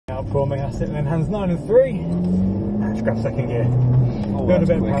up for me. That's it. And then hands 9 and 3. And just grab second gear. Oh, Build a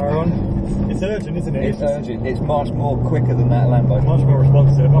bit quick. of power on. It's urgent, isn't it? It's urgent. It's much more quicker than that Lambo. Much more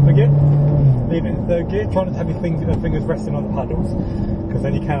responsive. Up again. Leave it in third gear. Try not to have your fingers resting on the paddles, because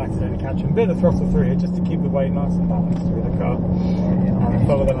then you can accidentally catch them. Bit of throttle through here just to keep the weight nice and balanced through the car. And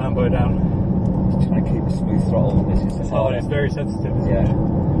follow the Lambo down. Just trying to keep a smooth throttle on this. It's hard. It's very sensitive, isn't Yeah. it?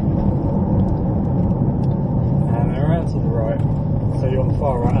 And then around to the right. So you're on the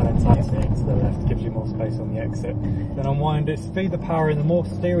far right and then taxi it to the left, gives you more space on the exit. Then unwind it, feed the power in. The more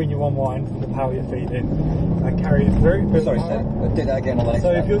steering you unwind, the power you feed in, and carry it through. Sorry, so I did that again on the next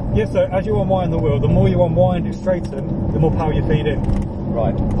So if you so as you unwind the wheel, the more you unwind it straighten, the more power you feed in.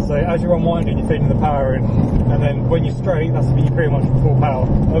 Right. So as you're unwinding, you're feeding the power in, and then when you're straight, that's when you pretty much full power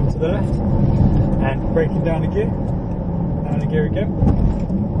over to the left, and braking down a gear, and a gear again.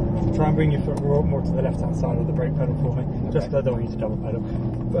 Try and bring your foot more to the left-hand side of the brake pedal for me, just because I don't want you to double pedal.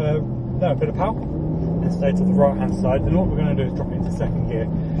 No, a bit of power, and stay to the right-hand side. Then what we're going to do is drop it into second gear.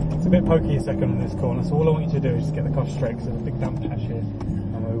 It's a bit pokey in second on this corner, so all I want you to do is just get the car straight, because there's a big damp patch here,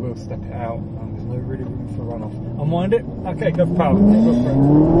 and we will step it out, and there's no really room for runoff. Unwind it. Okay, go for power. Go for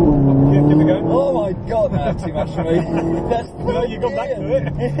it. Give it a go. Oh my god, that's too much for me. That's No, you got back to it.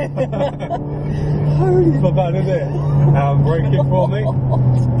 Holy It's not bad, is it? Brake it for me.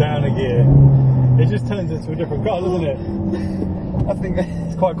 Down a gear. It just turns into a different car, doesn't it? I think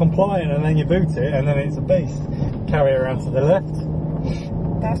It's quite compliant, and then you boot it, and then it's a beast. Carry it around to the left.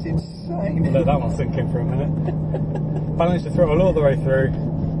 that's insane. Let that one sink in for a minute. Balance your throttle all the way through.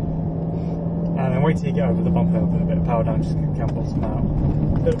 And then wait till you get over the bump and put a bit of power down, just to can bottom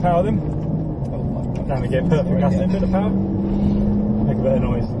out. Bit of power then. Oh my god. Down again, perfect. That's it, bit of power. Make a bit of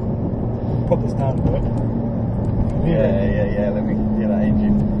noise. Pop this down a bit. Yeah. Let me hear that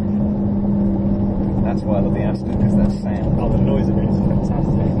engine. That's why I love the Aston, because that sound. Oh, the noise of it is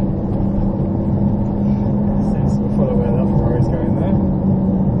fantastic. So we'll follow where that Ferrari's going there.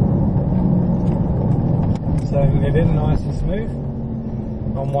 Turning it in nice and smooth.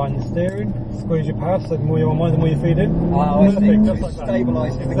 Unwind the steering, squeeze your power, so the more you unwind, the more you feed in. Oh, I see. Perfect, So just it like that.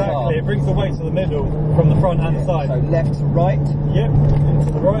 stabilises the car. Exactly, it brings the weight to the middle from the front and the side. So left to right. Yep,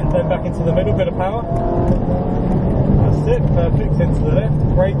 into the right, then back into the middle, bit of power. That's it, perfect, into the left,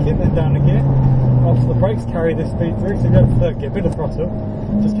 braking, then down the gear. Off the brakes, carry this speed through, so go to third gear, bit of throttle,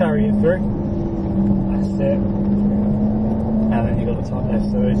 just carry it through. That's it. And then you got the top left,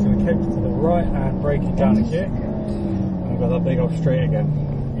 so it's going to kick to the right and braking down the gear. And we've got that big old straight again.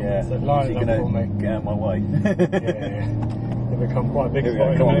 Yeah. So line it up for me. Get out of my way. Yeah. They become quite a big Here we spot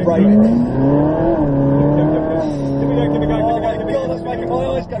go. in a Come on, minute. brake. Give me go, give me go, give me go, give me God, go. that's making my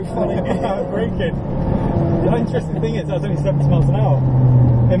eyes go funny. Braking. The interesting thing is that's only 70 miles an hour.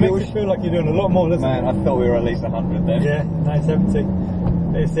 It makes you feel like you're doing a lot more, doesn't Man, it? I thought we were at least 100 then. Yeah,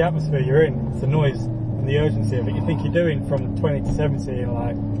 970. It's the atmosphere you're in. It's the noise and the urgency of it. You think you're doing from 20 to 70 in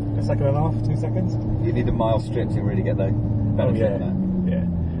like a second and a half, 2 seconds. You need a mile strip to really get the benefit of that. Yeah.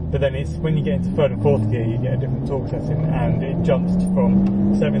 But then it's when you get into third and fourth gear, you get a different torque setting, and it jumps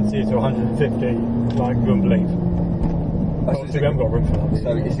from 70 to 150 like you wouldn't believe. Obviously, we haven't got room for that.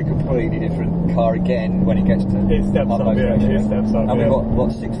 So it's a completely different car again when it gets to It steps up, those yeah, ratios. it steps up, And we've yeah. got,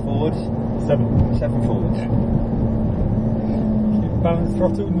 what, 6 forwards? 7. 7 forwards. Balance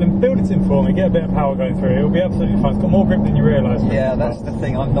throttle, then build it in for me, get a bit of power going through it. It'll be absolutely fine. It's got more grip than you realise. Yeah, that's the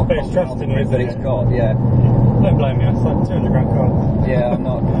thing. I'm not But it's confident on the trusting, grip that isn't it's it? got. Yeah, Don't blame me, it's like a 200 grand car. yeah. I'm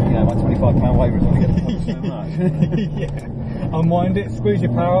not. You know, my 25-pound weight was only going to cost so much. Yeah. Unwind it, squeeze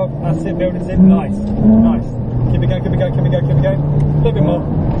your power. That's it, build it in. Nice, nice. Keep it going, keep it going, keep it going, keep it going. A little bit more.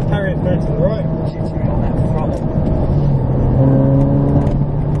 Carry it through to the right. Jittery on that throttle.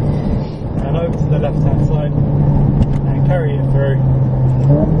 And over to the left-hand side. And carry it through.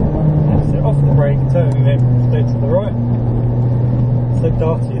 That's it. Off the brake, turning it, stay to the right. So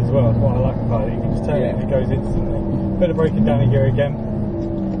darty as well. That's what I like about it. You can just turn it and it goes instantly. Bit of braking down a gear again.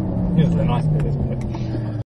 This is a nice bit, isn't it?